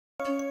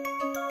Hello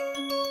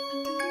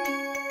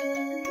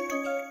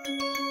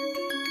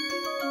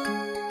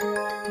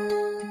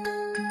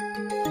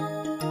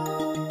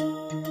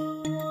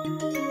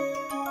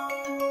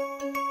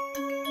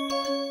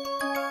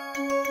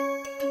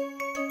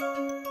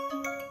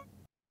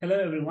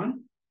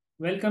everyone,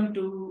 welcome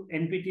to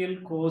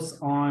NPTEL course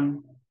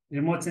on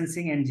remote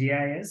sensing and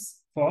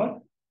GIS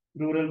for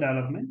rural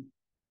development.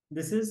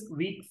 This is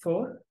week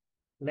 5,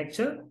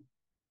 lecture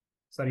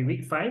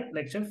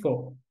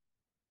 4.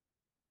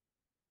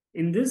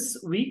 In this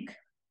week,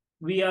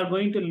 we are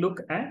going to look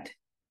at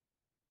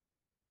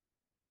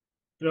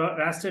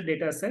raster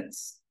data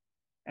sets,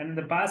 and in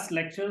the past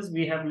lectures,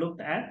 we have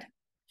looked at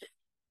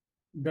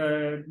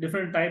the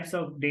different types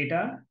of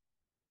data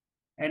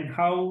and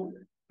how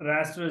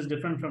raster is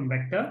different from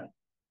vector,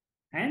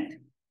 and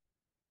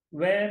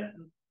where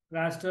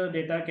raster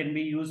data can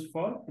be used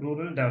for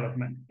rural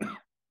development.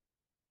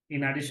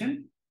 In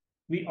addition,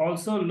 we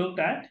also looked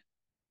at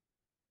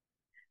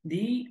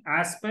the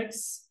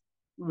aspects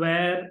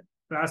where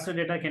raster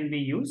data can be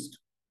used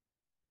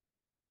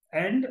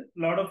and a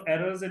lot of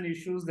errors and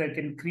issues that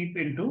can creep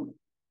into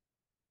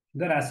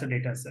the raster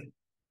data set.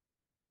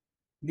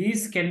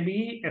 These can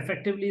be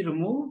effectively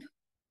removed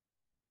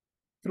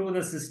through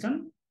the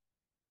system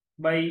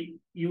by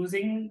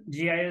using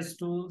GIS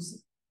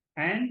tools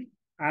and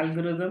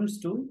algorithms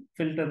to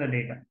filter the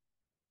data.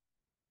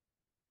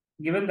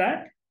 Given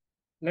that,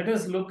 let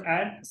us look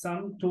at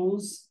some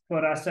tools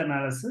for raster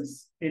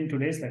analysis in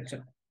today's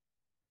lecture.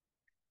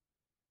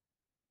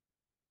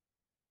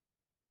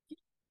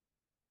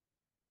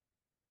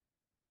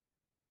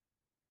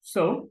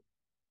 So,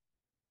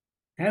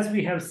 as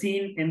we have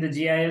seen in the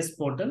GIS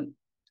portal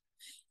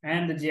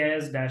and the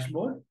GIS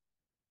dashboard,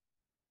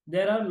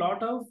 there are a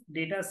lot of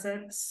data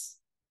sets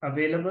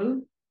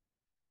available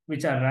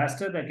which are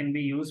raster that can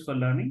be used for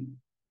learning.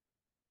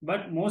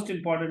 But most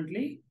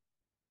importantly,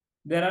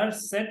 there are a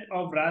set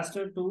of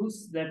raster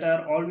tools that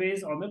are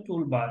always on the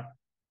toolbar.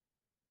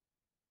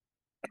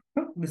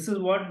 This is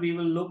what we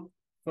will look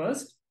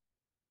first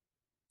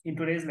in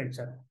today's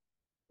lecture.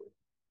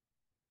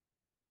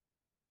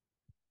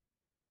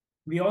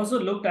 We also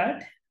looked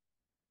at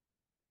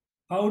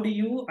how do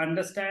you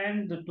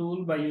understand the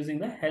tool by using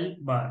the help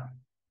bar.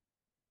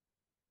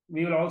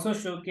 We will also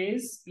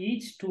showcase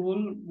each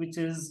tool which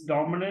is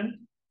dominant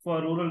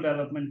for rural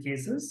development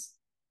cases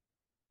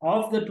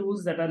of the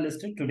tools that are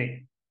listed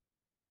today.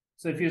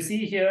 So if you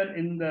see here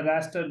in the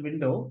raster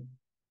window,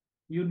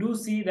 you do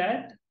see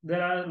that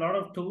there are a lot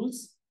of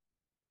tools,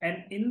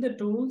 and in the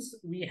tools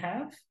we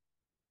have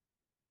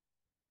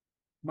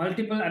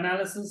multiple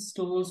analysis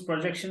tools,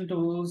 projection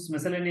tools,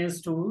 miscellaneous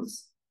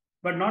tools,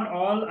 but not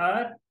all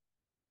are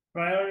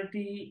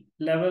priority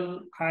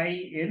level high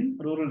in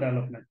rural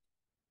development.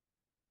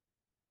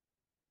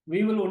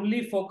 We will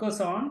only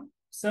focus on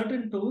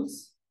certain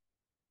tools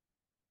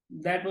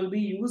that will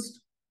be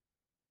used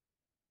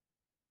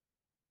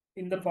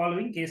in the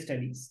following case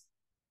studies.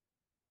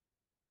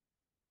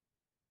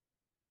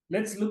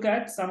 Let's look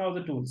at some of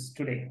the tools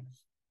today.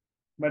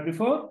 But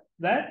before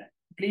that,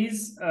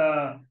 please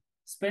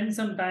spend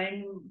some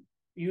time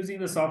using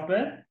the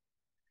software,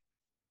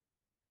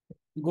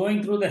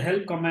 going through the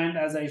help command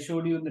as I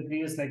showed you in the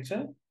previous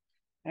lecture,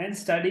 and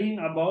studying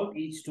about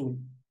each tool.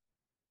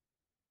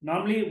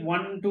 Normally,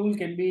 one tool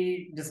can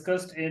be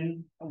discussed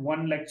in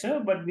one lecture,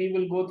 but we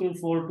will go through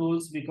 4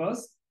 tools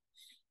because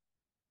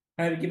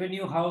I have given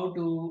you how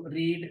to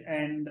read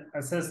and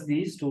assess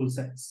these tool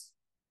sets.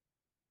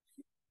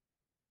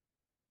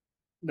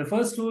 The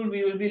first tool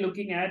we will be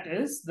looking at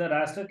is the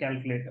raster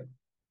calculator.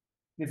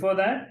 Before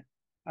that,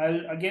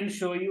 I'll again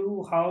show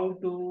you how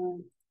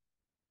to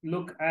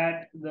look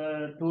at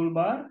the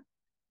toolbar.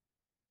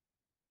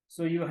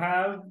 So you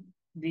have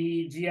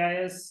the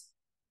GIS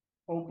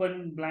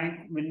open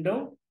blank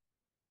window,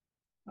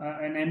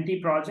 an empty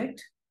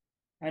project,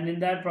 and in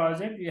that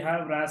project you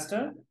have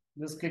raster.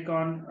 Just click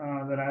on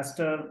the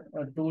raster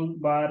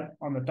toolbar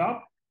on the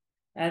top,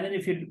 and then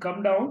if you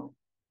come down,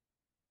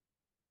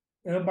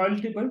 there are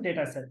multiple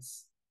data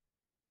sets,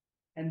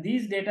 and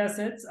these data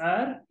sets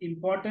are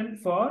important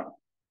for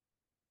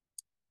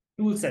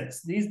tool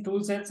sets. These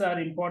tool sets are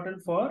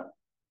important for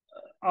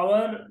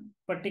our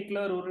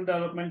particular rural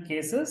development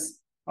cases,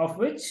 of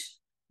which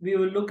we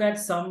will look at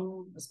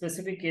some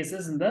specific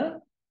cases in the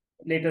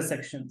later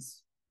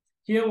sections.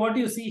 Here, what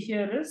you see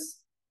here is,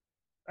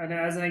 and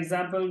as an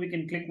example, we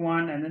can click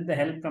one and then the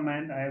help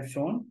command. I have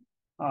shown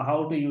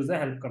how to use the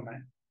help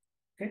command.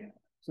 Okay,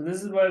 so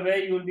this is where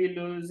you will be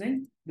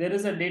using. There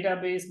is a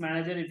database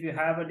manager if you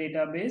have a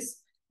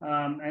database,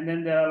 and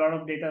then there are a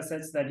lot of data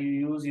sets that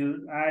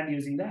you add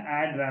using the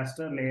add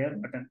raster layer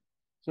button.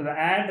 So the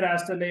add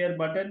raster layer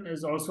button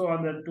is also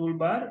on the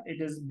toolbar.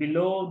 It is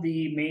below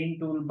the main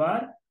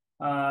toolbar,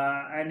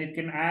 and it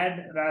can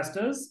add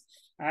rasters,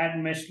 add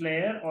mesh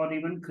layer, or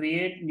even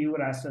create new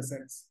raster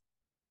sets.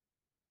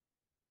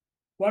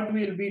 What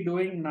we'll be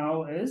doing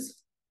now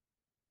is,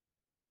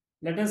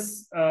 let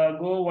us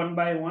go one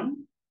by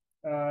one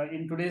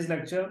in today's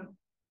lecture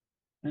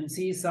and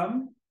see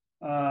some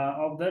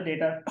of the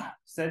data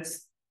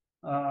sets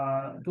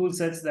tool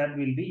sets that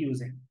we'll be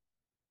using.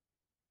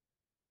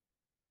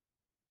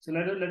 So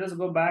let us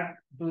go back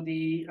to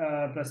the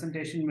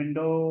presentation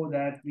window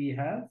that we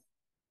have,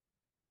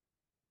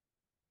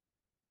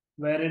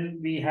 wherein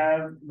we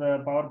have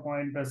the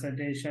PowerPoint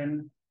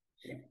presentation.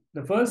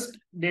 The first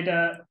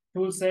data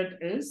tool set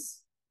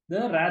is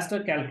the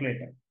raster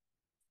calculator.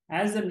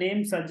 As the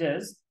name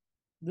suggests,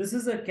 this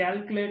is a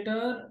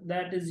calculator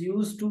that is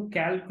used to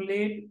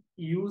calculate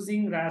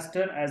using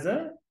raster as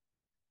a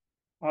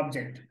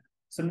object.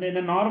 So in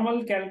a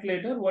normal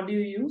calculator, what do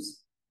you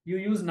use? You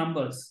use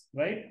numbers,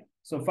 right?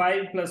 So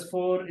 5 plus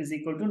 4 is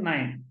equal to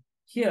 9.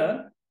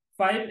 Here,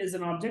 5 is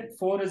an object,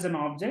 4 is an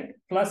object,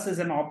 plus is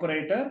an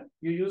operator.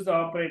 You use the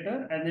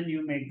operator and then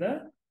you make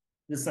the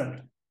result.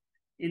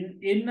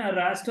 In a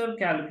raster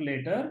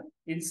calculator,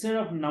 instead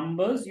of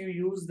numbers, you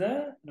use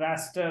the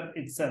raster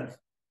itself.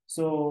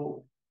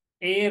 So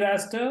A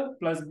raster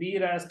plus B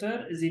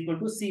raster is equal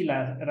to C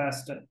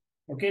raster.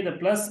 Okay, the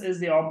plus is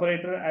the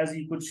operator. As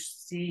you could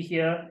see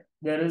here,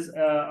 there is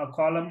a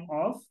column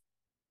of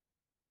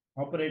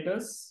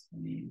operators,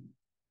 the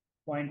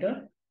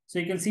pointer. So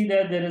you can see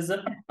that there is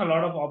a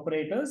lot of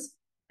operators,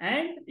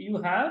 and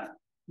you have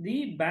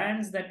the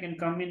bands that can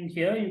come in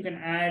here. You can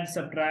add,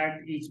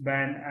 subtract each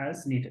band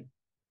as needed.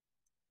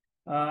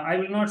 I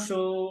will not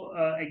show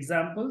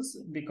examples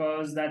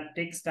because that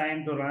takes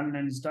time to run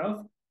and stuff.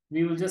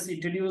 We will just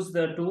introduce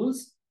the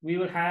tools. We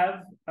will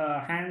have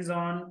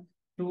hands-on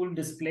tool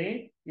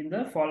display in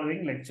the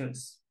following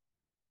lectures.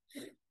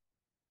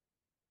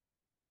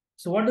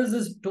 So what does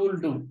this tool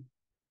do?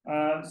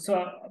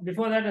 So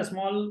before that, a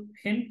small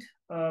hint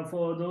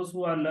for those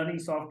who are learning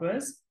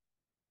softwares.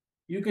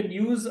 You can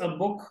use a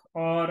book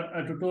or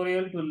a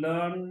tutorial to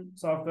learn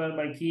software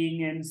by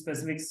keying in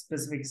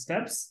specific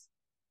steps.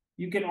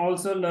 You can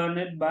also learn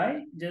it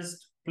by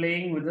just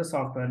playing with the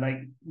software, like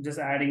just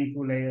adding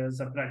 2 layers,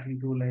 subtracting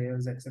 2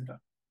 layers, etc.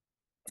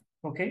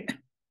 Okay,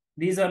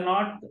 these are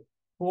not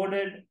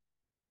coded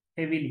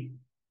heavily.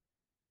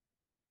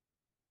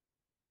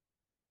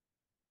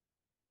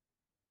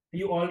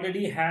 You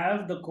already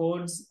have the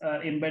codes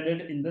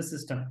embedded in the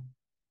system.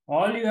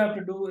 All you have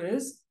to do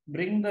is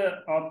bring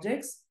the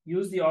objects,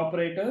 use the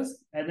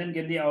operators, and then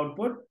get the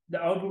output.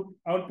 The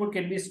output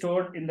can be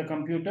stored in the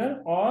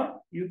computer, or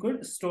you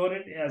could store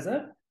it as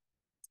a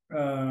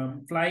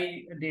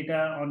fly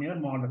data on your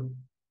model.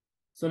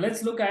 So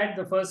let's look at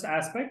the first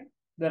aspect.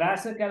 The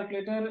raster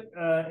calculator,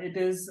 it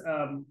is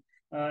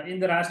in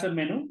the raster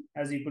menu,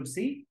 as you could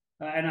see,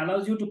 and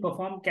allows you to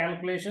perform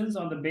calculations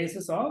on the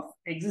basis of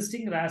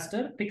existing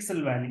raster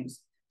pixel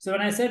values. So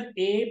when I said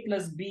A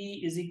plus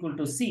B is equal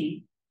to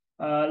C,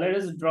 let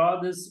us draw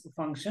this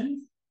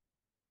function.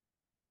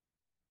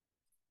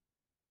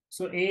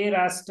 So A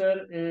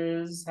raster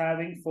is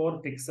having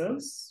 4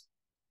 pixels.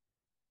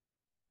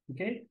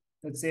 Okay,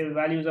 let's say the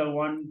values are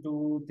 1,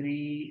 2,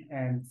 3,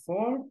 and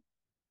 4.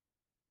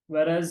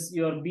 Whereas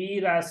your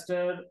B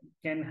raster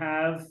can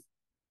have,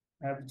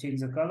 I have to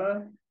change the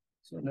color.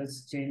 So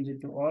let's change it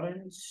to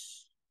orange.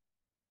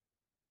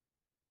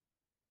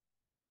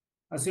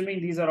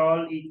 Assuming these are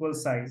all equal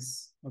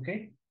size,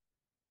 okay?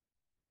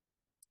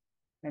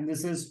 And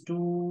this is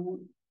 2,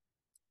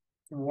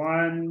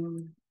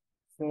 1,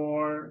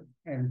 4,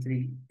 and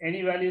 3.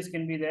 Any values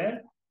can be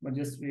there, but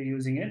just we're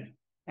using it.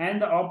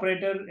 And the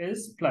operator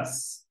is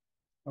plus,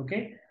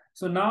 okay?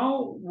 So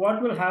now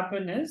what will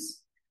happen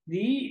is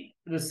the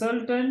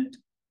resultant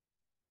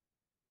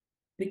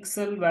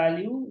pixel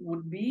value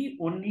would be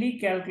only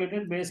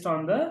calculated based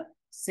on the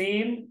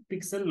same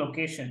pixel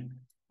location.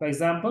 For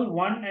example,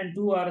 1 and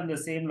 2 are in the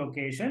same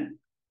location.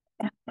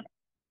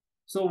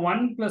 So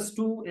 1 plus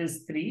 2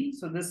 is 3.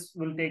 So this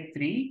will take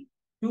 3.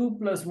 2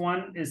 plus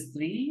 1 is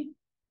 3.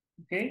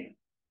 Okay.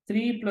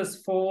 3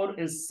 plus 4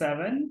 is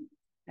 7.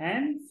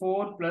 And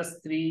 4 plus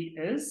 3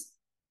 is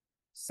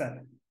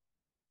 7.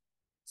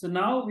 So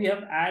now we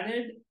have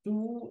added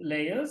 2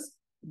 layers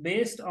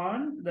based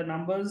on the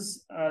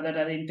numbers that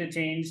are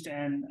interchanged,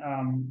 and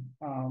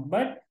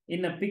but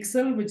in a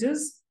pixel which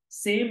is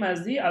same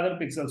as the other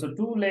pixel. So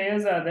 2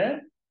 layers are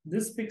there.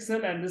 This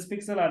pixel and this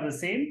pixel are the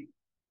same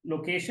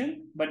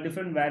location but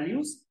different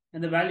values,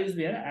 and the values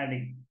we are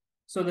adding.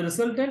 So the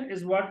resultant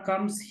is what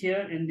comes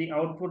here in the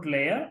output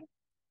layer,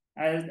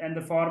 and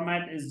the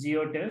format is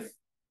geotiff.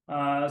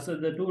 So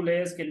the 2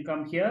 layers can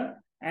come here,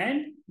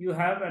 and you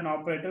have an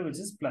operator which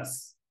is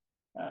plus.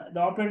 The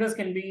operators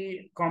can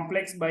be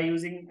complex by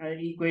using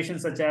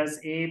equations such as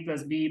A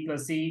plus B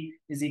plus C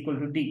is equal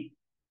to D.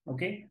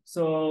 Okay,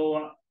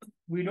 so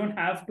we don't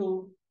have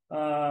to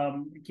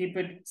keep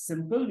it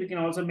simple. We can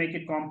also make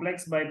it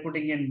complex by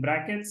putting in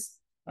brackets,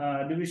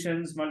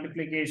 divisions,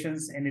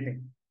 multiplications,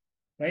 anything,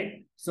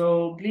 right?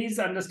 So please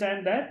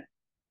understand that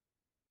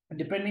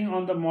depending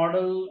on the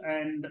model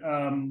and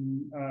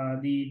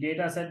the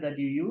data set that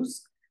you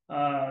use,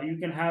 you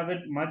can have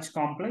it much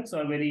complex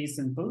or very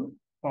simple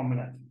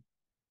formula.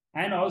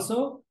 And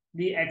also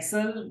the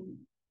Excel,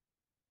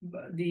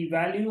 the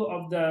value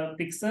of the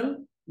pixel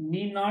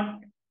need not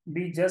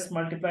be just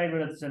multiplied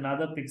with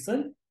another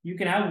pixel. you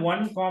can have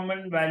one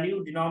common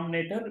value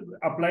denominator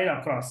applied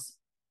across.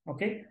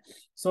 Okay.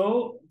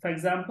 So, for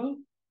example,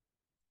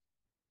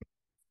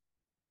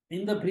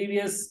 in the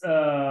previous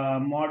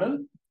model,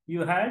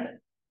 you had,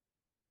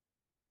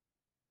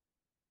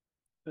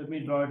 let me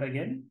draw it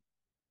again,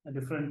 a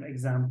different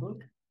example.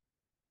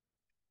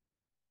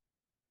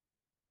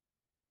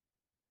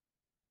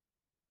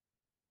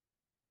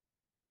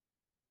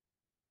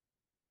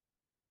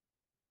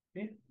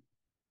 Okay.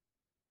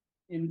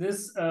 In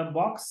this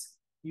box,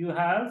 you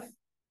have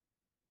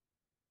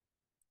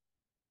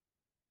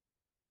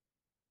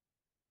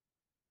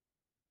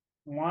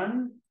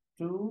one,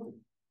 two,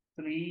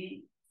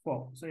 three,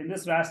 four. So in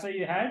this raster,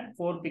 you had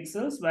 4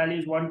 pixels,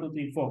 values 1, 2,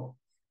 3, 4.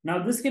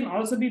 Now this can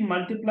also be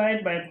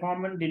multiplied by a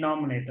common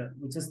denominator,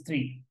 which is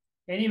 3.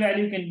 Any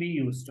value can be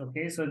used.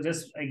 Okay, so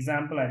just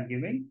example I'm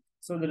giving.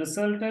 So the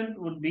resultant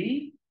would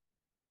be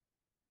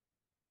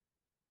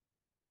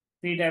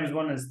 3 times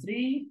 1 is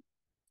 3,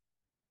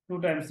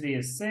 2 times 3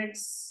 is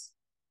 6,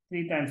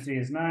 3 times 3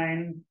 is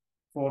 9,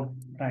 4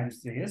 times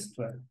 3 is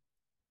 12.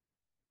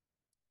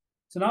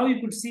 So now you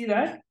could see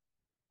that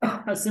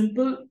a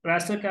simple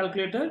raster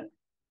calculator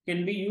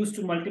can be used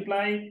to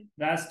multiply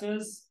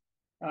rasters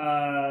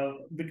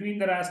between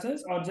the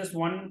rasters, or just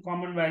one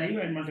common value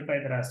and multiply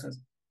the rasters.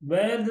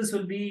 Where this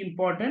will be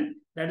important,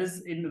 that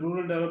is in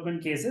rural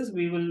development cases,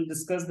 we will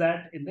discuss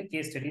that in the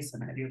case study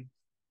scenario.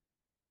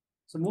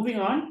 So moving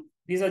on,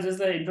 these are just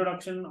the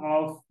introduction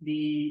of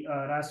the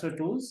raster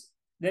tools.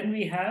 Then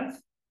we have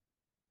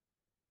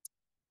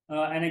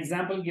an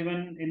example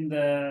given in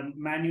the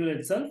manual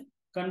itself.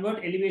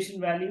 Convert elevation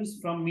values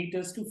from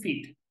meters to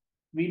feet.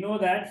 We know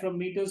that from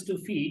meters to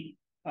feet,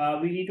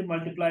 we need to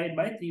multiply it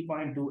by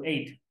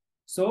 3.28.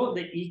 So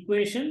the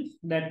equation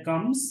that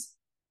comes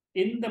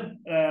in the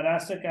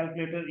raster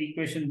calculator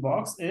equation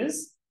box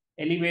is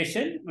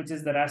elevation, which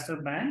is the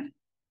raster band,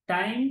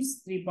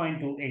 times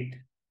 3.28.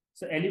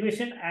 So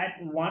elevation at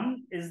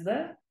 1 is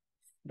the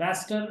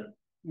raster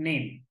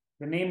name,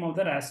 the name of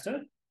the raster.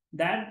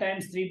 That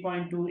times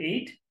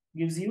 3.28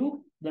 gives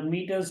you the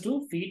meters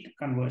to feet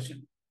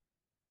conversion.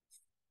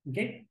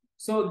 Okay,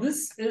 so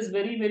this is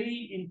very,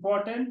 very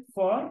important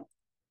for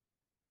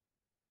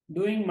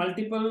doing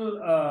multiple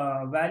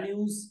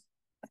values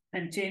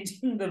and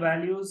changing the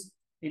values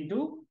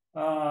into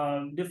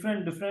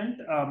different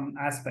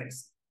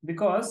aspects,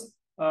 because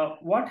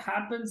what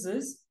happens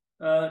is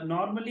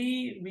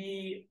normally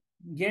we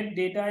get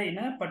data in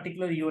a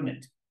particular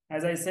unit.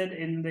 As I said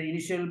in the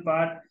initial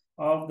part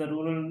of the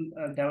rural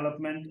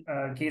development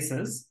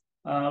cases,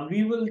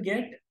 we will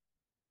get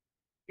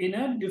in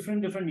a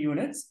different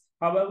units.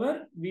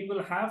 However, we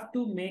will have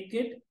to make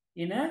it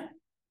in a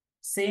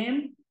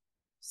same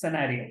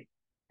scenario,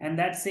 and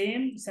that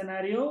same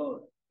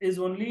scenario is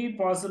only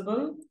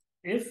possible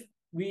if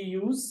we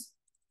use,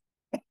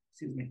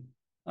 excuse me,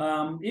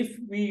 if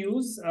we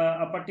use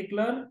a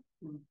particular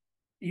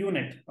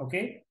unit.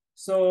 Okay,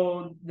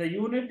 so the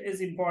unit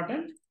is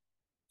important,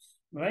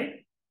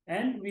 right?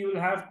 And we will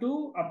have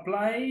to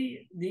apply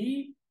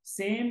the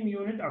same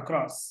unit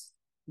across.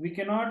 We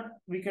cannot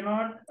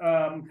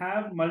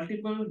have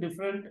multiple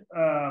different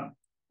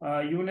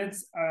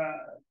units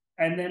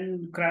and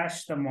then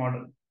crash the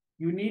model.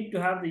 You need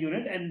to have the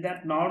unit, and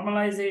that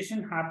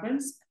normalization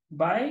happens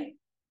by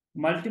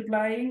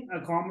multiplying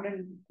a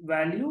common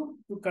value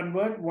to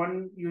convert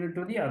one unit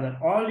to the other.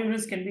 All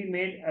units can be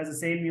made as the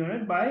same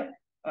unit by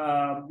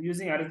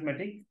using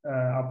arithmetic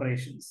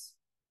operations.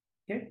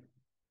 Okay,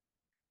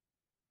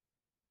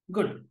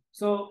 good.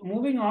 So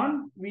moving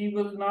on, we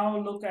will now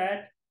look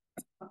at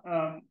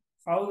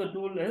how the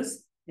tool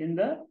is in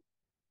the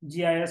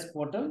GIS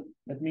portal.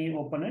 Let me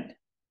open it.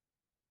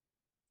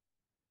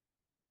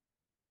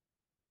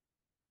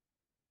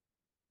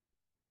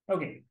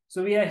 Okay,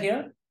 so we are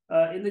here.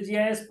 In the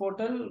GIS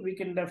portal, we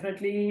can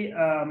definitely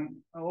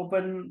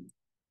open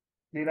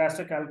the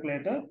raster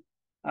calculator.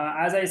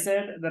 As I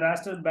said, the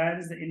raster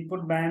bands, the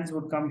input bands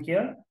would come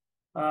here.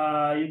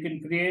 You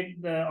can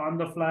create the on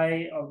the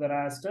fly of the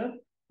raster,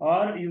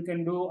 or you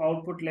can do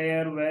output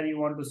layer where you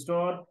want to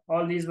store.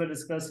 All these were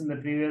discussed in the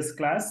previous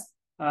class.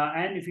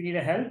 And if you need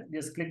a help,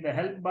 just click the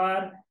help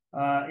bar.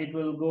 It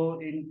will go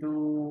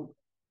into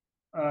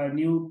a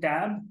new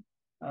tab,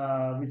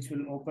 which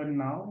will open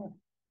now.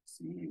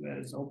 See where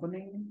it's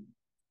opening.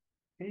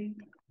 Okay.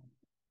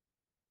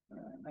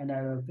 And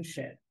I will have to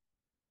share.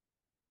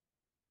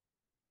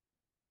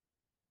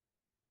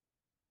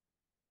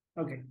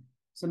 Okay,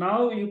 so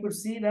now you could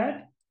see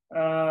that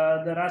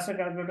the raster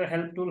calculator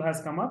help tool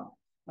has come up,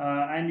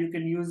 and you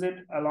can use it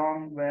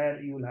along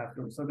where you will have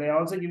to. So they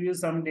also give you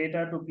some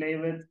data to play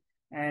with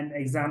and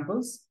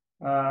examples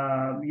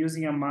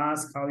using a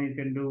mask, how you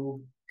can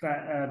do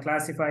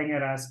classifying a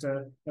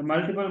raster, the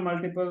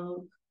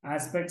multiple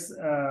aspects,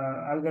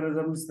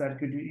 algorithms that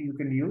you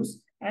can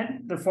use,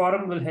 and the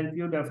forum will help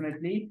you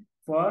definitely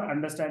for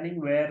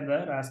understanding where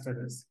the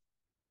raster is.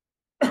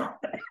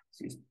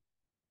 Excuse me.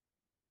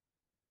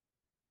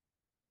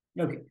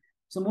 Okay,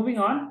 so moving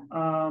on,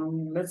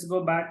 let's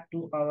go back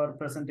to our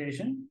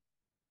presentation.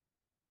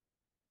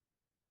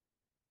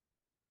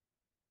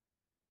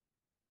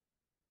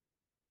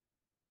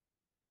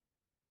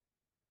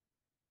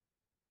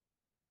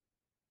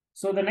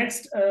 So the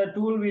next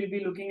tool we'll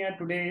be looking at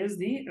today is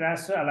the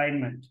raster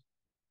alignment.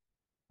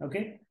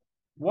 Okay,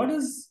 what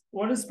is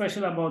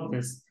special about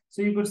this?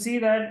 So you could see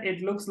that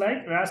it looks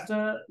like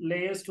raster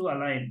layers to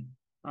align.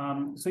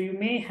 So you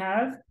may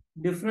have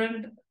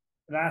different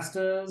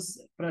rasters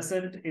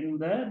present in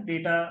the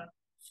data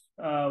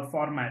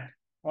format,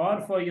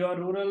 or for your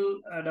rural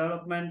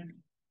development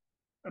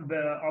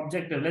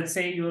objective. Let's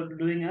say you're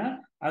doing a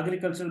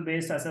agricultural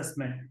based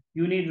assessment.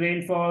 You need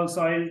rainfall,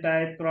 soil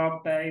type,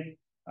 crop type,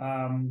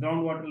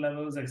 groundwater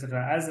levels,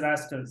 etc. as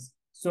rasters.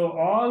 So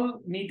all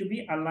need to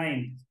be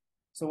aligned.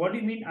 So what do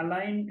you mean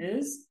align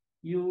is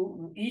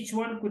you each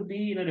one could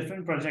be in a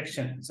different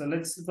projection. So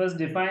let's first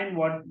define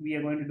what we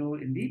are going to do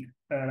in the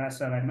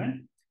raster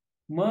alignment.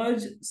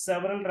 Merge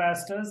several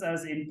rasters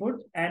as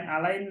input and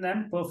align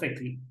them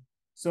perfectly.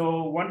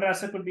 So one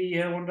raster could be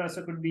here, one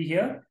raster could be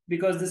here,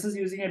 because this is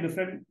using a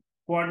different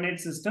coordinate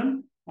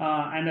system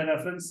and a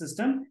reference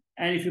system.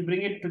 And if you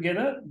bring it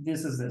together,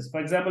 this is this. For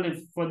example, if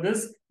for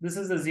this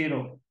is a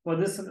 0. For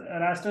this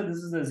raster, this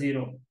is a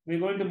 0. We're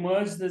going to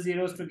merge the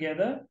zeros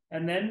together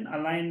and then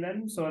align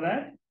them so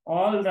that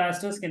all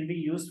rasters can be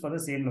used for the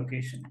same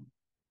location.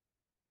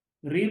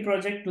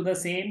 Reproject to the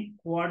same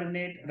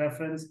coordinate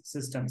reference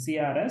system,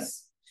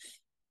 CRS.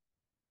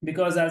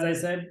 Because as I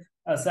said,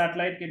 a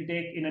satellite can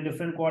take in a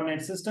different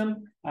coordinate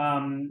system.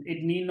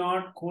 It need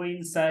not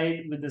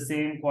coincide with the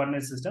same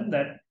coordinate system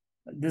that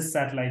this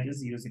satellite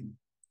is using.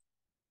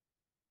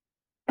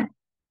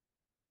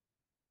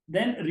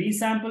 Then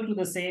resample to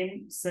the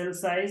same cell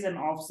size and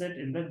offset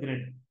in the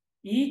grid.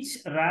 Each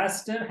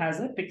raster has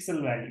a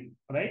pixel value,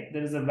 right?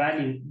 There is a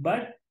value,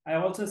 but I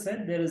also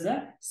said there is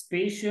a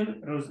spatial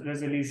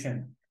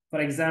resolution. For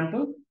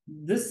example,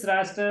 this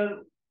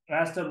raster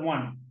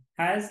 1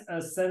 has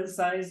a cell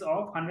size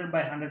of 100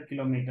 by 100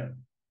 kilometer,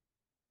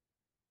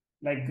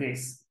 like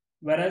Grace.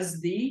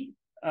 Whereas the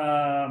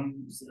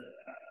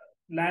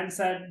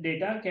Landsat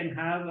data can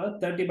have a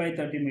 30 by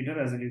 30 meter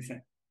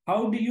resolution.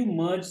 How do you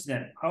merge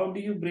them? How do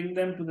you bring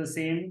them to the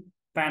same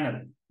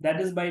panel? That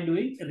is by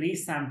doing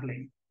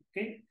resampling.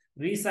 Okay,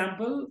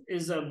 resample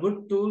is a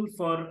good tool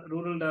for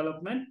rural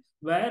development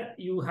where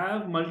you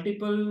have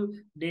multiple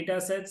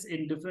data sets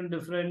in different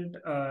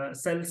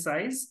cell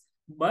size,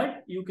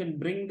 but you can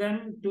bring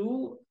them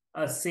to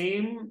a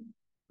same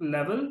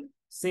level,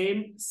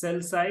 same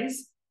cell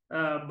size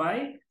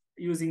by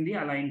using the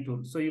align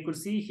tool. So you could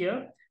see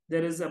here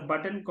there is a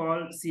button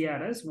called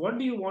CRS. What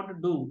do you want to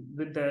do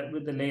with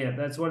the layer?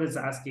 That's what it's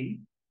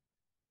asking.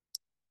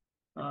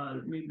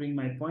 Let me bring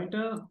my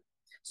pointer.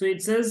 So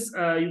it says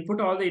you put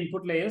all the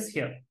input layers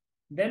here.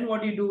 Then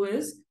what you do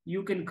is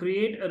you can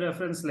create a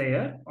reference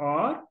layer,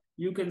 or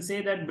you can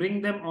say that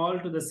bring them all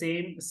to the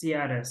same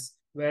CRS,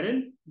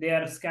 wherein they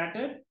are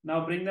scattered.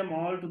 Now bring them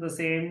all to the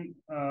same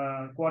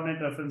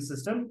coordinate reference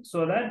system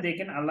so that they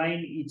can align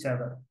each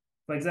other.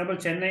 For example,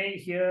 Chennai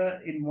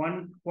here in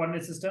one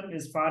coordinate system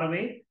is far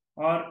away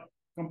or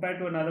compared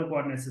to another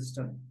coordinate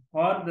system,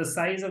 or the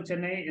size of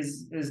Chennai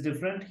is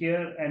different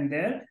here and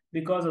there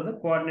because of the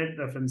coordinate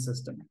reference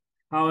system.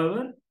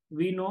 However,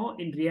 we know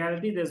in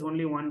reality there's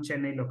only one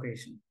Chennai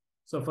location.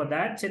 So for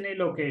that Chennai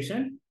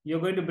location, you're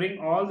going to bring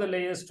all the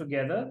layers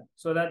together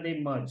so that they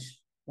merge.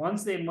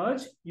 Once they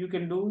merge, you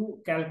can do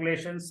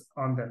calculations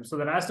on them. So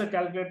the raster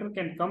calculator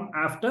can come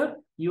after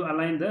you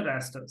align the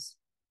rasters.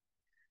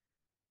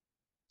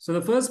 So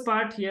the first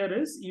part here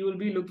is you will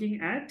be looking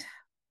at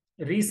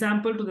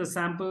resample to the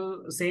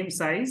sample same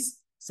size,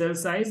 cell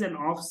size, and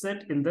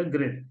offset in the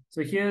grid.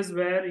 So here's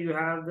where you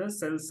have the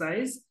cell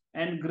size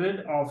and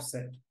grid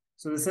offset.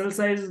 So the cell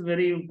size is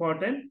very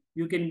important.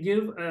 You can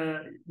give a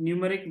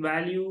numeric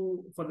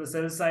value for the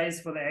cell size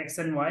for the X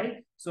and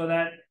Y so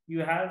that you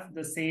have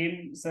the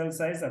same cell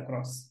size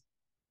across.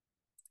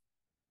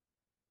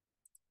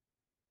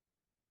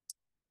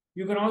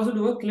 You can also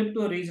do a clip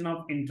to a region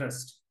of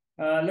interest.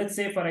 Let's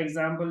say, for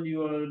example,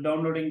 you are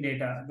downloading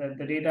data.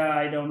 The data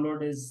I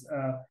download is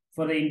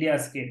for the India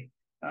scale.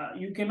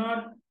 You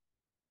cannot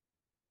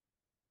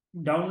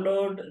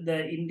download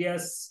the India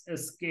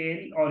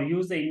scale or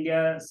use the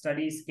India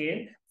study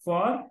scale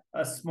for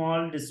a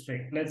small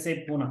district, let's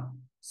say Pune.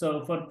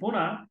 So for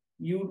Pune,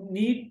 you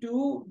need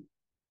to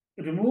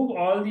remove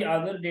all the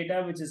other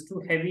data which is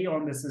too heavy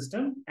on the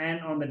system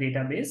and on the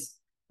database,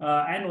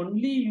 and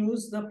only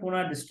use the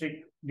Pune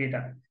district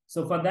data.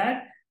 So for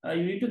that,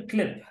 you need to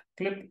clip.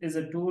 Clip is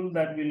a tool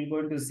that we're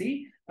going to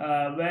see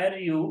where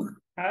you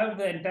have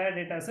the entire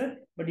data set,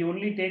 but you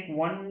only take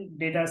one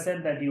data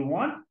set that you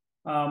want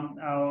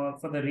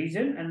for the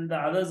region, and the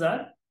others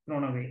are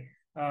thrown away.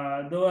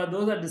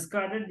 Those are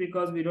discarded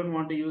because we don't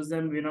want to use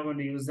them. We're not going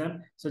to use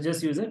them. So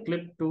just use a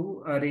clip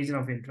to a region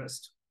of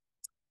interest.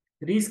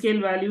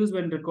 Rescale values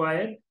when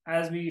required,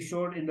 as we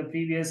showed in the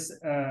previous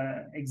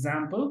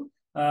example.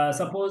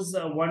 Suppose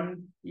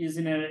one is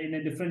in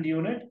a different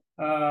unit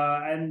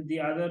and the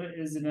other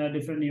is in a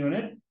different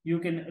unit. You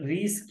can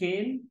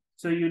rescale,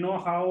 so you know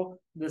how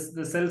the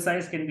cell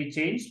size can be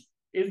changed.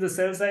 If the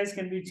cell size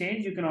can be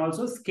changed, you can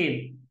also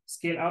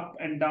scale up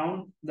and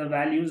down the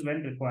values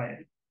when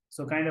required.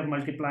 So kind of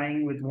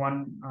multiplying with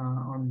one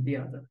on the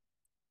other.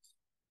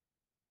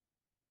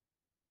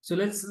 So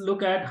let's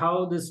look at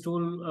how this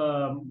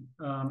tool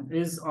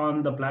is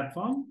on the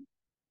platform.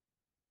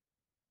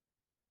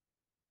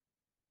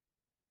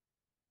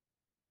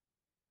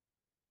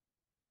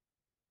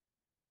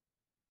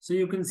 So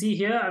you can see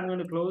here, I'm going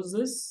to close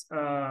this,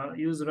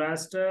 use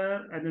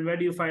raster, and then where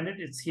do you find it?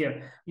 It's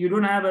here. You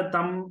don't have a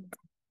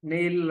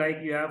thumbnail like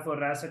you have for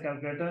raster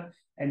calculator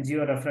and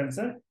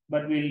georeferencer,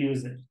 but we'll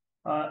use it.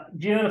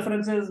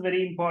 Georeferencer is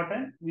very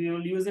important. We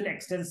will use it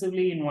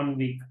extensively in 1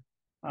 week.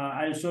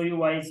 I'll show you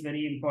why it's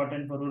very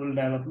important for rural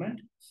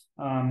development,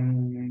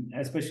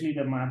 especially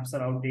the maps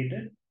are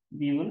outdated.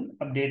 We will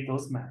update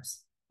those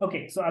maps.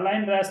 Okay, so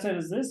align raster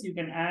is this. You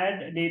can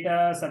add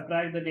data,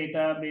 subtract the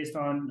data based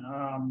on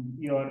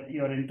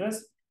your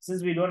interest.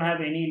 Since we don't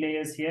have any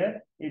layers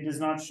here, it is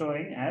not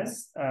showing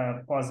as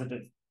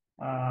positive.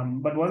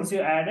 But once you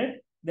add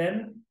it,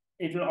 then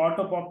it will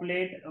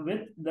auto-populate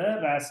with the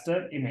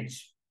raster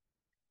image.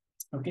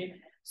 Okay,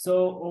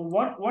 so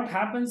what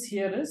happens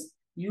here is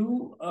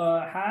you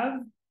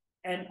have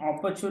an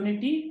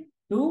opportunity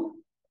to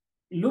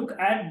look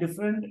at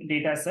different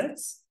data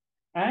sets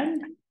and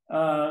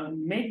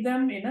make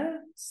them in a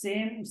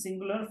same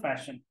singular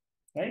fashion,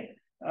 right?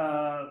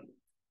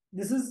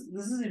 This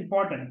is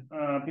important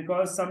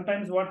because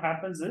sometimes what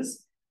happens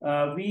is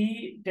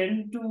we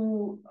tend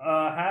to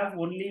have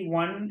only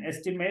one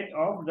estimate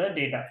of the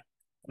data,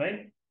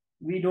 right?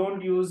 We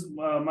don't use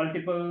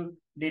multiple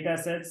data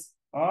sets,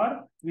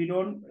 or we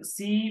don't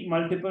see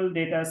multiple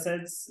data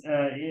sets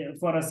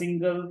for a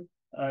single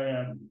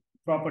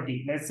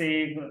property. Let's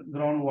say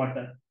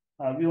groundwater.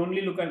 We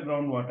only look at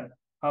groundwater.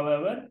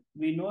 However,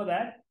 we know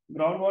that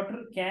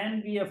groundwater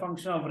can be a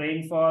function of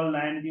rainfall,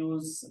 land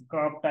use,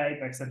 crop type,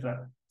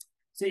 etc.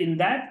 So in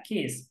that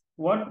case,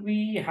 what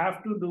we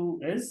have to do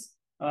is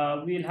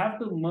we'll have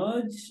to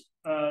merge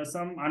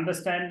some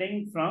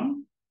understanding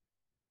from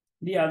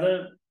the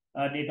other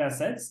data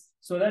sets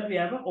so that we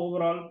have an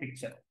overall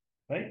picture,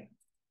 right?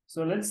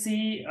 So let's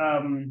see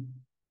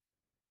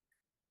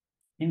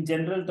in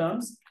general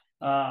terms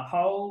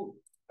how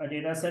a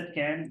data set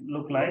can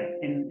look like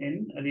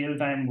in a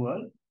real-time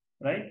world,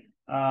 right?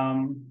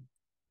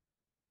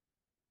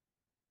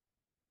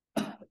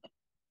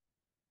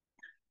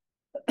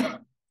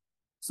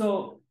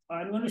 So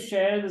I'm going to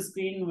share the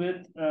screen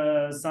with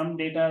some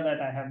data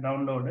that I have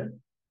downloaded.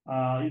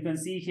 You can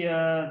see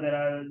here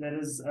there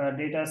is a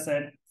data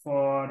set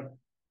for.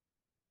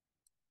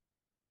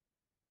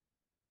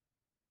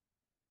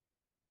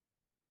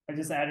 I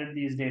just added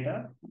these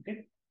data.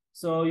 Okay.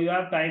 So you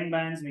have time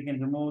bands. We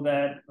can remove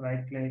that.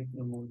 Right click,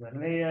 remove the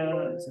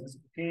layer. It says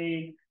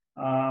okay.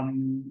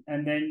 And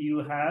then you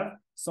have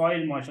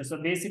soil moisture. So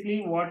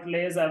basically, what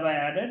layers have I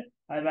added?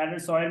 I've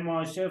added soil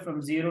moisture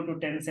from 0 to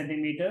 10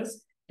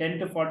 centimeters, 10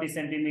 to 40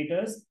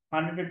 centimeters,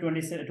 100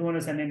 to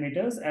 200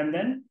 centimeters, and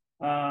then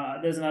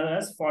there's another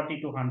as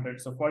 40 to 100.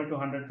 So 40 to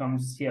 100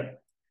 comes here.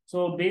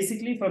 So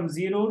basically, from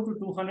 0 to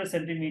 200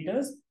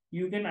 centimeters,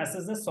 you can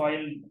assess the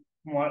soil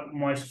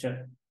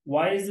moisture.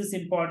 Why is this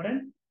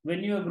important?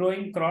 When you are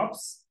growing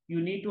crops,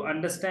 you need to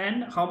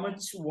understand how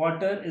much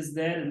water is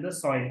there in the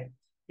soil.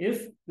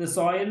 If the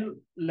soil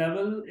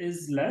level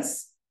is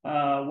less,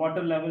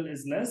 water level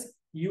is less,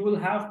 you will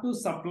have to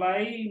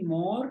supply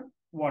more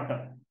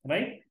water,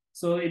 right?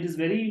 So it is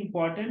very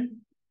important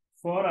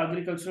for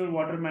agricultural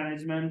water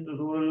management,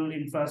 rural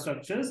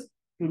infrastructures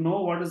to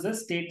know what is the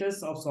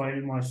status of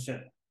soil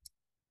moisture.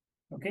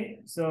 Okay,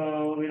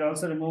 so we'll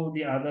also remove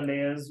the other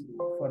layers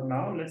for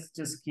now. Let's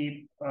just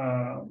keep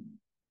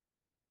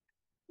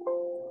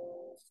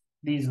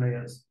these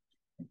layers.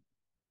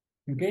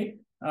 Okay,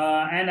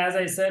 and as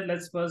I said,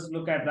 let's first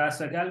look at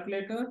raster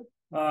calculator.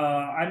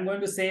 I'm going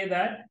to say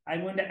that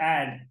I'm going to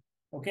add.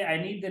 Okay, I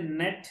need the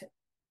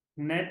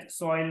net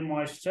soil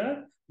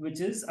moisture which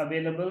is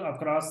available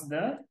across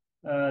the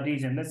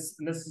region.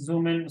 Let's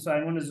zoom in. So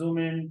I'm going to zoom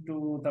in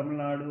to Tamil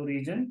Nadu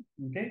region.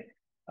 Okay,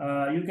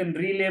 you can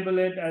relabel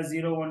it as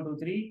 0, 1, 2,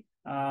 3.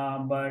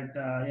 But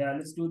yeah,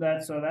 let's do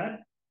that so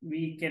that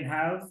we can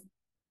have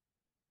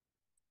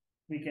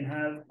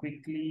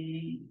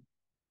quickly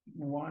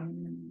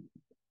one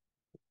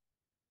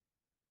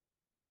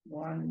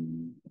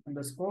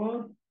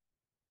underscore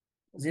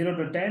 0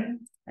 to 10,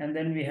 and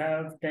then we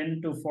have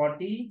 10 to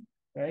 40,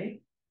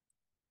 right?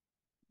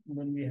 And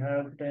then we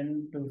have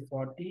 10 to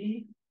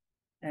 40,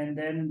 and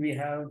then we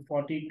have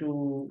 40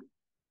 to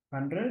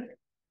 100,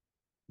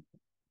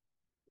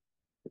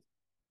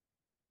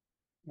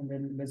 and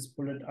then let's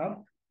pull it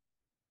up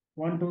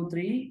 1, 2,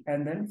 3,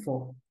 and then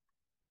 4.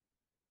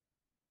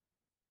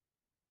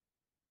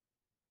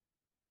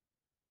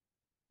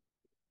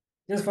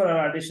 Just for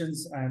our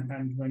additions,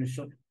 I'm going to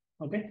show.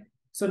 Okay,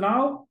 so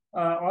now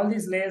all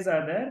these layers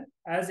are there.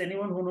 As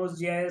anyone who knows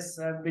GIS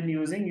have been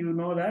using, you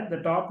know that the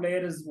top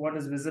layer is what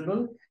is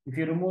visible. If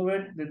you remove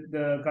it,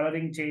 the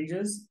coloring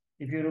changes.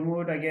 If you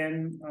remove it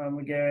again,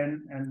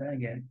 and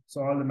again,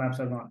 so all the maps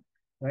are gone,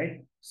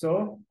 right?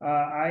 So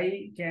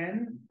I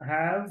can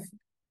have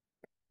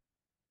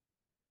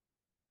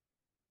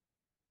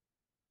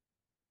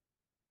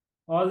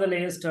all the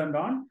layers turned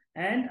on,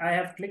 and I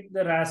have clicked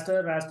the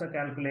raster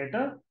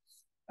calculator.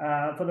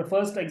 For the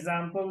first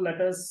example, let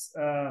us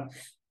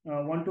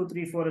 1, 2,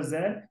 3, 4 is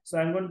there. So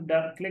I'm going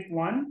to click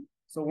 1.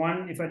 So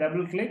 1, if I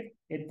double click,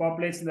 it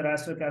populates in the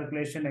raster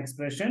calculation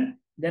expression.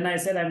 Then I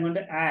said I'm going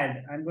to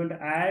add. I'm going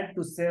to add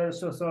to say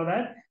so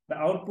that the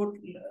output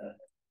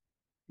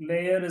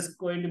layer is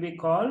going to be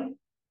called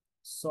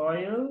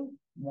soil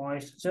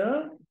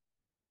moisture.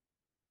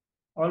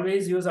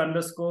 Always use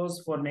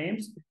underscores for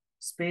names.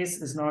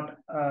 Space is not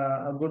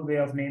a good way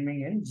of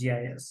naming in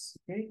GIS.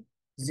 Okay,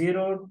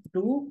 0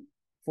 to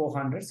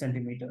 400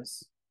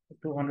 centimeters,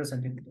 200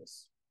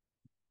 centimeters.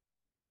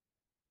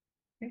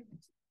 Okay.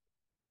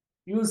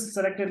 Use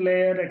selected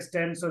layer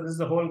extend. So this is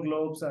the whole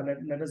globe. So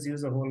let us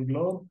use the whole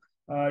globe.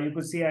 You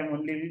could see I'm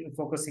only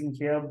focusing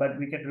here, but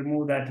we can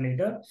remove that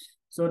later.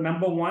 So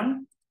number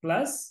 1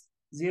 plus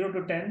 0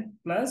 to 10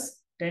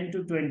 plus 10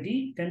 to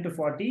 20, 10 to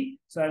 40.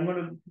 So I'm going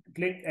to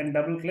click and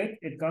double click.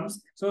 It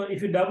comes. So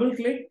if you double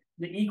click,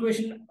 the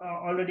equation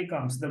already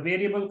comes. The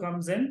variable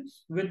comes in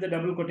with the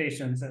double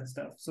quotations and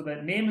stuff. So the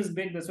name is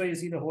big. That's why you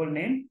see the whole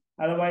name.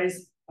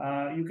 Otherwise,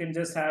 you can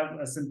just have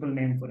a simple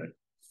name for it.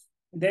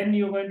 Then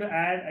you're going to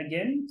add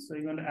again. So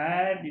you're going to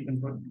add, you can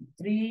put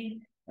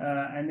 3,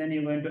 and then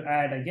you're going to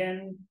add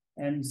again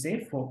and say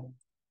 4.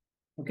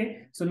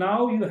 Okay. So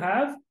now you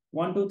have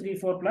 1, 2, 3,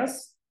 4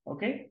 plus.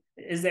 Okay.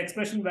 Is the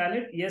expression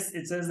valid? Yes,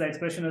 it says the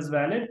expression is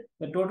valid.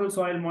 The total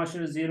soil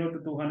moisture is 0 to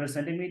 200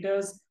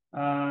 centimeters.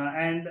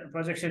 And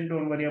projection,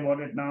 don't worry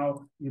about it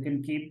now. You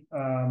can keep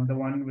the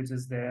one which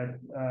is there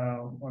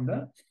on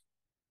the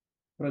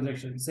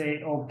projection.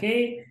 Say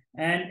okay,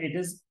 and it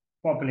is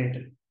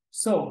populated.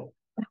 So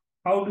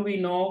how do we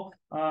know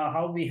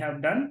how we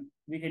have done?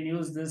 We can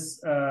use this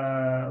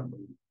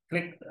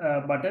click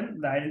button,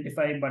 the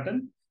identify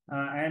button,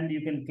 and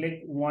you can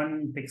click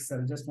 1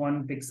 pixel, just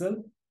 1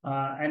 pixel.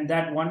 And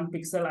that 1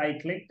 pixel I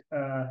clicked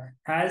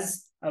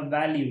has a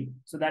value.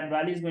 So that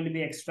value is going to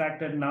be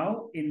extracted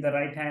now in the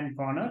right-hand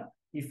corner.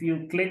 If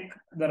you click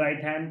the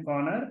right-hand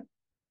corner,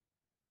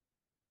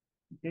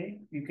 okay,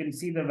 you can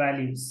see the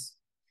values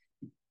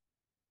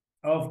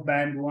of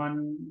band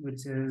 1,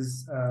 which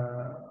is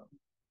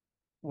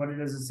what it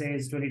does say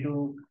is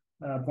 22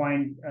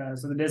 point.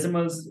 So the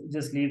decimals,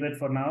 just leave it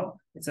for now.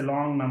 It's a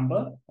long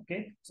number.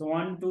 Okay. So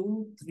 1,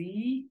 2,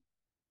 3,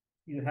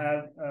 you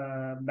have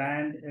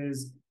band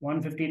is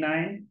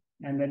 159,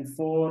 and then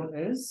 4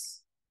 is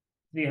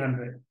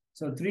 300.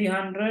 So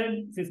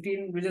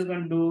 315, we're just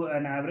going to do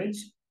an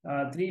average.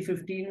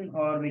 315,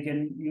 or we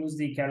can use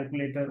the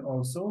calculator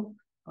also.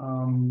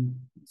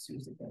 Let's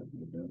use the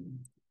calculator.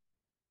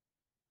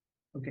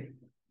 Okay.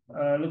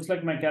 Looks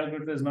like my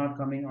calculator is not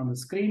coming on the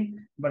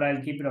screen, but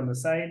I'll keep it on the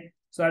side.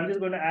 So I'm just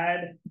going to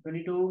add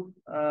 22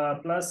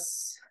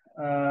 plus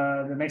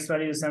the next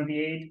value is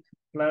 78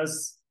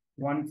 plus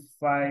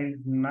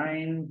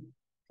 159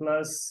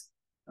 plus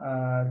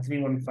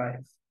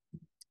 315.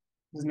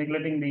 Just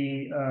neglecting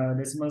the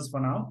decimals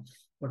for now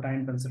for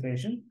time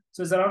consideration.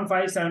 So it's around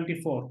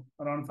 574.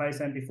 Around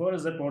 574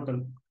 is the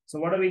total. So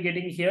what are we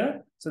getting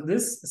here? So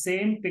this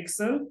same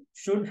pixel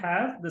should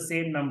have the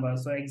same number.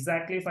 So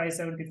exactly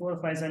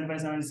 574,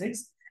 575,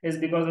 76 is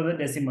because of the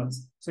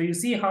decimals. So you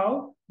see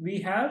how we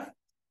have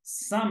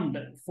summed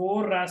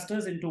 4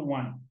 rasters into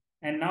 1.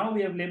 And now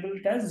we have labeled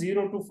it as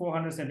 0 to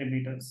 400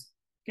 centimeters.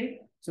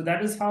 Okay. So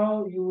that is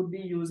how you would be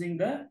using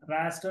the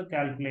raster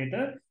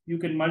calculator. You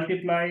can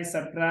multiply,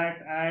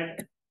 subtract,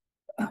 add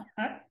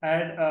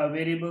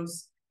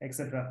variables,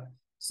 etc.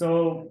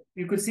 So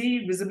you could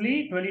see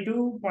visibly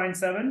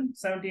 22.7,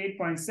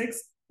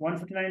 78.6,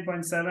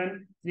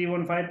 159.7,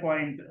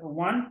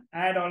 315.1.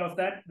 Add all of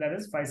that, that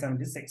is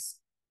 576.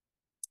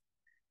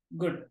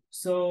 Good.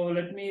 So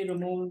let me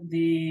remove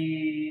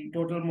the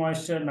total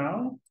moisture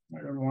now. I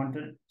don't want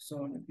it.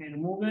 So let me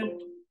remove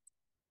it.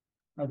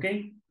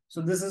 Okay.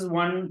 So this is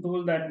one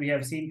tool that we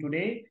have seen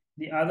today.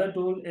 The other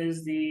tool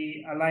is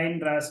the Align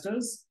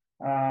rasters.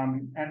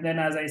 And then,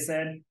 as I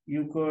said,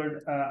 you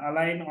could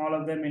align all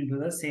of them into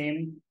the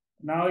same.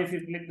 Now, if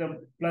you click the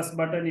plus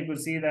button, you could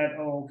see that,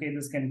 oh, okay,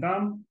 this can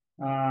come.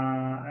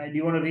 Do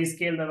you want to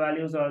rescale the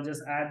values or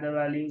just add the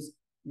values?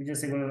 We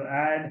just go to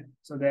add.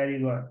 So there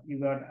you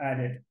got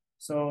added.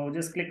 So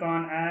just click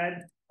on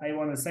add. I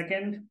want a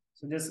second.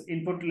 So just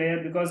input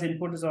layer, because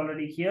input is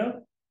already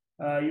here.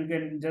 You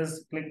can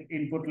just click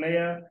input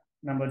layer.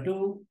 Number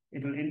 2,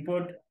 it will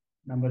input.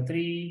 Number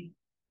 3,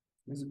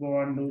 just go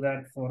on, do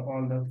that for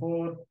all the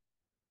 4,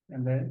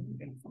 and then you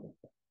can follow.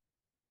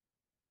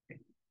 Okay.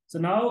 So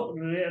now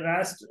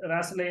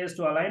raster layers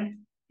to align.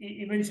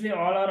 Eventually,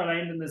 all are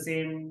aligned in the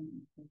same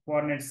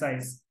coordinate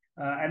size,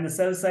 and the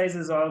cell size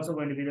is also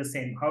going to be the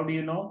same. How do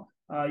you know?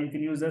 You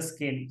can use a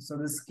scale. So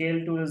the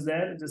scale tool is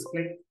there. Just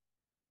click.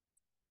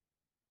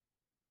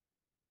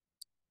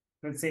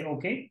 Let's say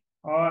OK,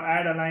 or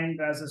add aligned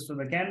rasters to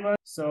the canvas.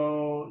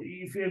 So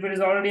if it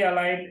is already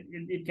aligned,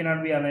 it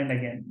cannot be aligned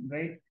again,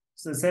 right?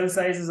 So cell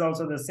size is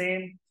also the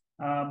same,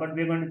 but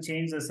we're going to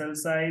change the cell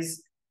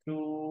size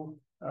to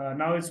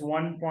now it's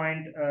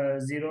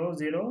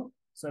 1.00.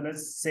 So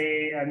let's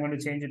say I'm going to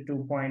change it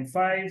to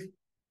 0.5.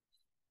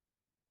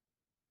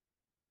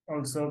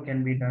 Also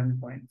can be done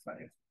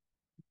 0.5.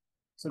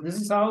 So this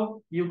is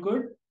how you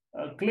could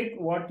click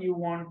what you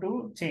want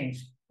to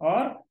change.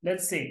 Or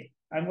let's say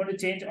I'm going to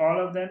change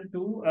all of them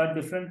to a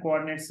different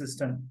coordinate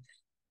system.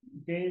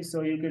 Okay,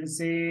 so you can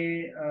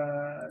say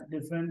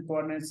different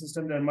coordinate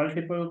system. There are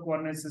multiple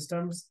coordinate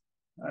systems.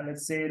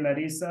 Let's say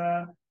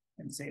Larissa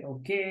and say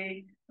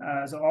okay.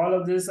 So all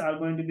of this are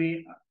going to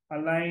be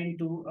aligned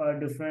to a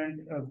different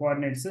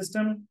coordinate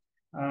system.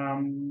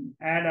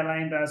 Add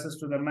aligned rasters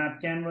to the map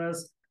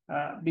canvas.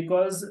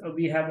 Because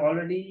we have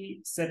already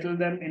settled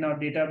them in our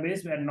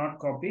database, we are not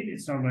copied,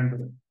 it's not going to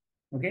do.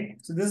 Okay,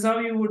 so this is how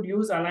you would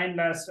use aligned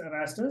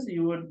rasters.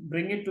 You would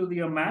bring it to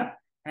your map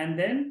and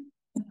then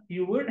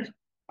you would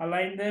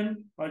align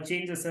them or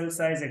change the cell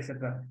size,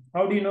 etc.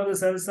 How do you know the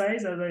cell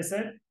size? As I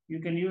said,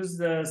 you can use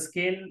the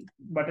scale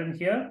button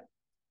here.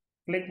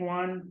 Click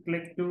 1,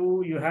 click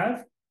 2, you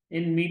have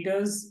in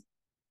meters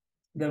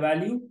the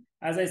value.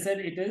 As I said,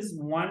 it is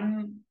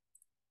 1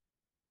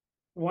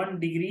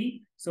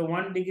 degree. So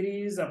 1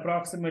 degree is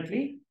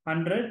approximately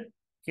 100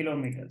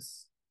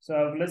 kilometers.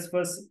 So let's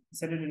first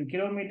set it in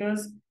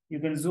kilometers. You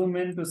can zoom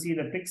in to see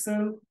the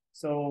pixel.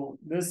 So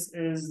this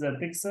is the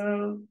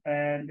pixel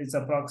and it's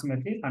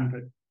approximately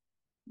 100.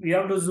 You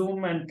have to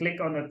zoom and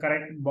click on the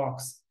correct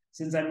box.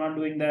 Since I'm not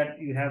doing that,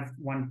 you have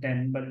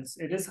 110, but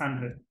it is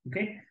 100.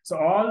 Okay. So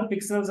all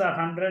pixels are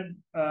 100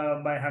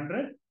 by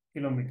 100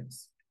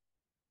 kilometers.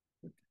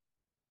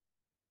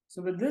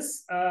 So with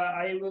this,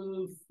 I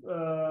will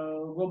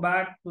go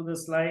back to the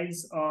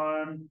slides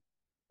on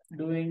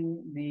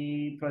doing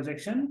the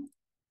projection.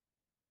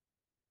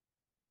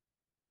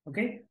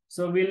 Okay,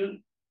 so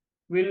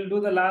we'll do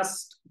the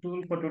last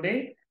tool for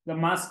today, the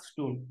mask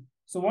tool.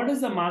 So what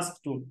is the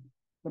mask tool?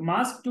 The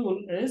mask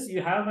tool is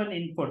you have an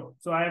input.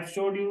 So I have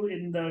showed you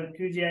in the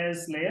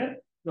QGIS layer,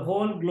 the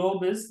whole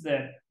globe is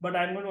there, but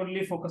I'm going to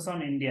only focus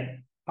on India.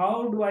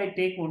 How do I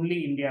take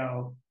only India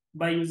out?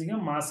 By using a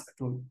mask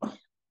tool.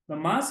 The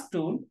mask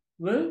tool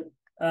will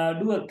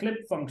do a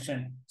clip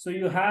function. So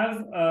you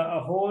have a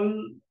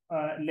whole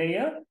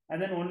layer and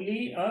then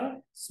only a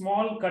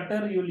small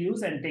cutter you'll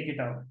use and take it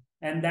out.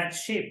 And that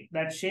shape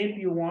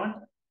you want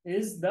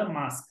is the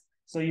mask.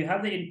 So you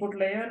have the input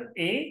layer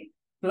A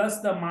plus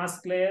the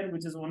mask layer,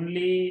 which is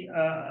only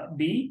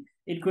B.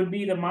 It could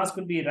be, the mask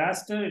could be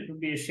raster, it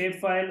could be a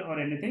shapefile or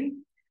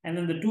anything. And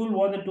then the tool,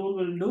 what the tool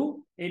will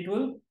do, it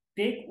will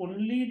take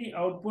only the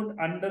output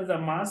under the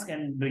mask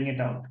and bring it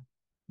out,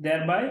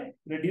 thereby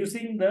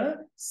reducing the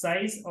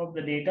size of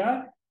the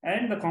data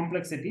and the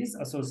complexities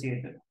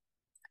associated.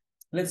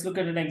 Let's look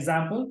at an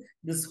example.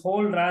 This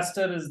whole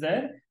raster is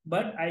there,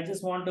 but I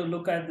just want to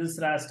look at this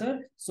raster.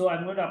 So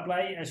I'm going to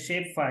apply a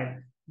shapefile.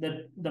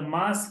 The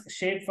mask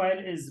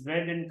shapefile is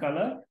red in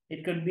color.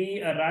 It could be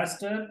a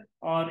raster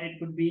or it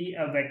could be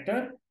a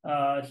vector.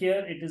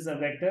 Here it is a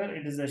vector.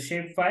 It is a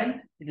shapefile.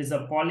 It is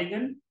a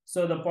polygon.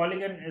 So the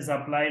polygon is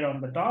applied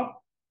on the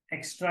top,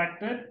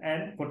 extracted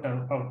and put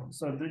out.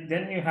 So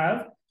then you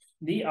have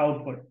the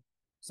output.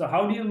 So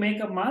how do you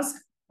make a mask?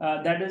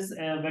 That is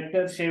a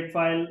vector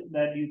shapefile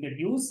that you could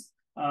use.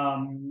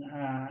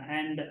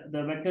 And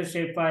the vector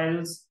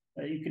shapefiles,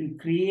 you can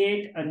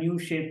create a new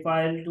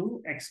shapefile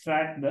to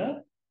extract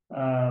the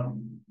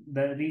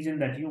region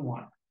that you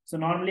want. So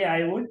normally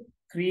I would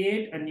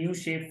create a new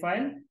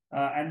shapefile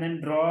and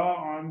then draw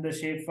on the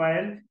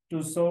shapefile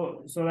to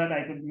so that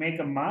I could make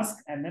a mask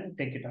and then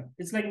take it out.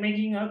 It's like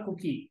making a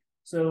cookie.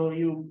 So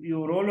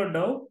you roll a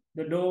dough.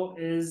 The dough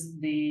is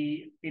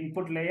the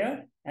input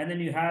layer, and then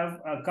you have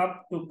a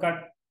cup to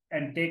cut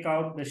and take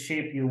out the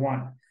shape you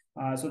want.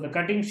 So the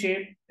cutting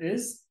shape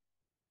is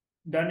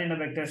done in a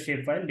vector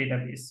shapefile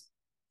database.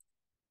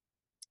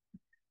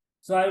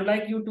 So I would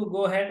like you to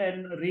go ahead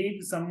and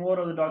read some more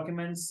of the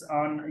documents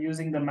on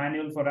using the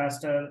manual for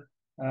raster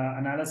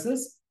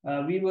analysis.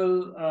 We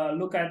will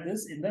look at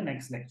this in the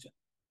next lecture.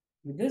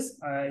 With this,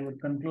 I would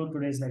conclude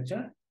today's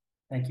lecture.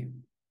 Thank you.